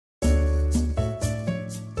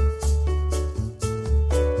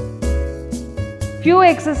Few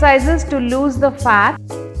exercises to lose the fat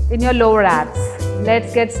in your lower abs.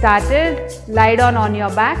 Let's get started. Lie down on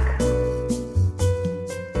your back.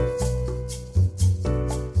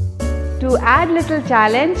 To add little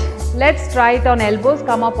challenge, let's try it on elbows.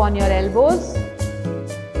 Come up on your elbows.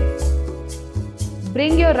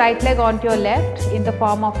 Bring your right leg onto your left in the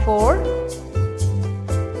form of 4.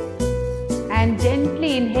 And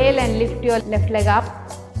gently inhale and lift your left leg up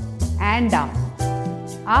and down.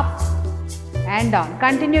 Up and down.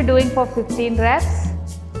 Continue doing for 15 reps.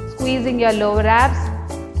 Squeezing your lower abs.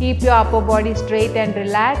 Keep your upper body straight and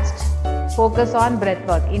relaxed. Focus on breath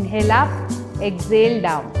work. Inhale up, exhale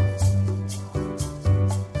down.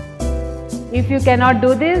 If you cannot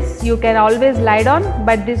do this, you can always lie down,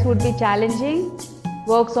 but this would be challenging.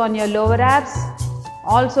 Works on your lower abs,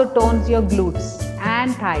 also tones your glutes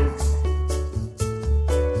and thighs.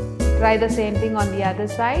 Try the same thing on the other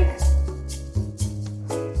side.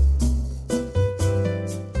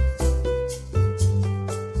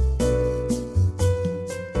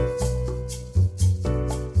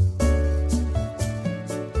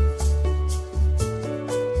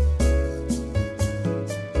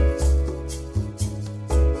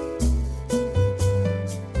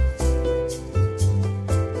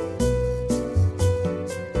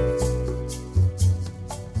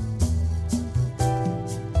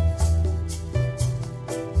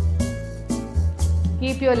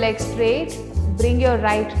 Keep your legs straight. Bring your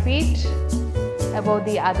right feet above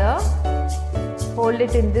the other. Hold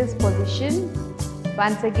it in this position.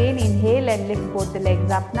 Once again, inhale and lift both the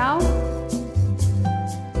legs up now.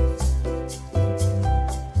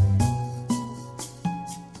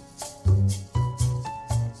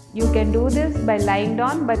 You can do this by lying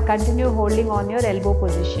down, but continue holding on your elbow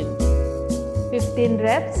position. 15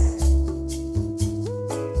 reps.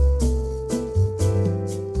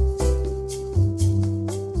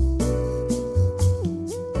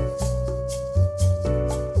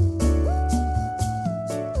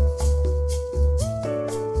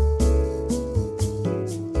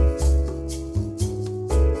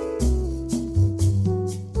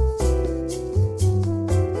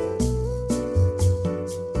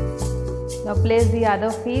 Now place the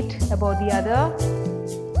other feet above the other.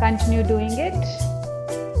 Continue doing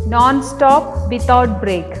it non-stop without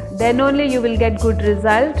break. Then only you will get good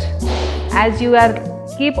result. As you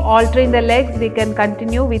keep altering the legs, we can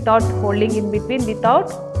continue without holding in between, without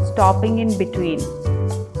stopping in between.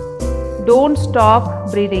 Don't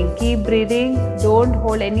stop breathing. Keep breathing. Don't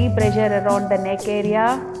hold any pressure around the neck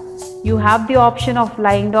area. You have the option of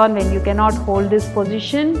lying down when you cannot hold this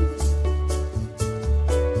position.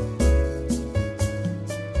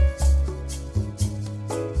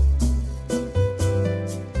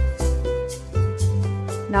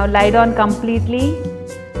 Now lie down completely.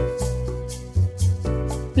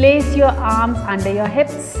 Place your arms under your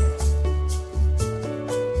hips.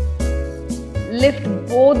 Lift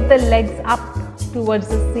both the legs up towards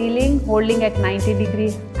the ceiling, holding at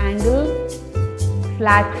 90-degree angle.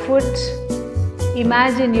 Flat foot.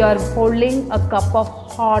 Imagine you are holding a cup of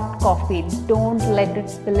hot coffee. Don't let it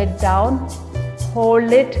spill it down.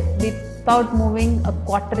 Hold it without moving a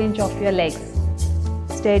quarter inch of your legs.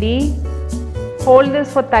 Steady. Hold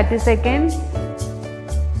this for 30 seconds.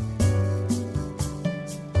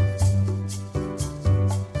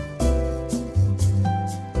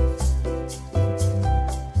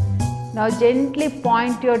 Now gently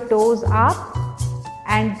point your toes up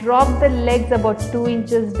and drop the legs about 2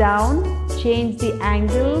 inches down. Change the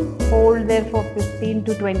angle. Hold there for 15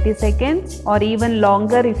 to 20 seconds or even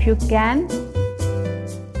longer if you can.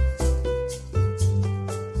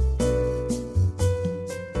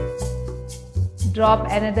 Drop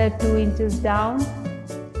another 2 inches down.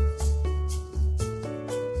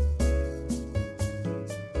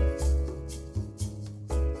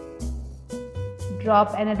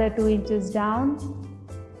 Drop another 2 inches down.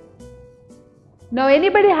 Now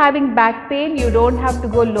anybody having back pain, you don't have to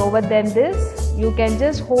go lower than this. You can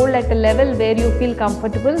just hold at a level where you feel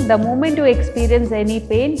comfortable. The moment you experience any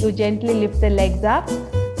pain, you gently lift the legs up.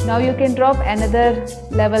 Now you can drop another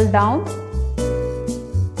level down.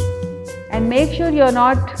 And make sure you're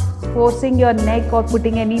not forcing your neck or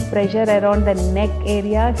putting any pressure around the neck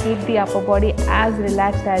area. Keep the upper body as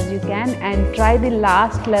relaxed as you can and try the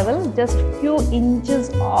last level just few inches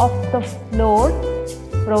off the floor,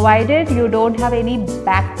 provided you don't have any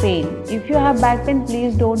back pain. If you have back pain,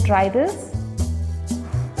 please don't try this.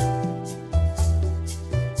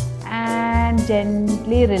 And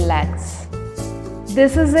gently relax.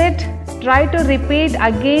 This is it. Try to repeat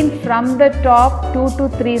again from the top 2 to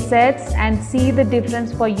 3 sets and see the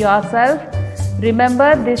difference for yourself.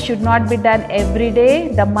 Remember, this should not be done every day.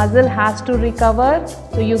 The muscle has to recover,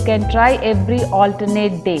 so you can try every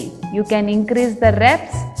alternate day. You can increase the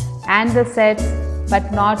reps and the sets,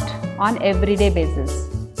 but not on everyday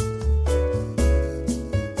basis.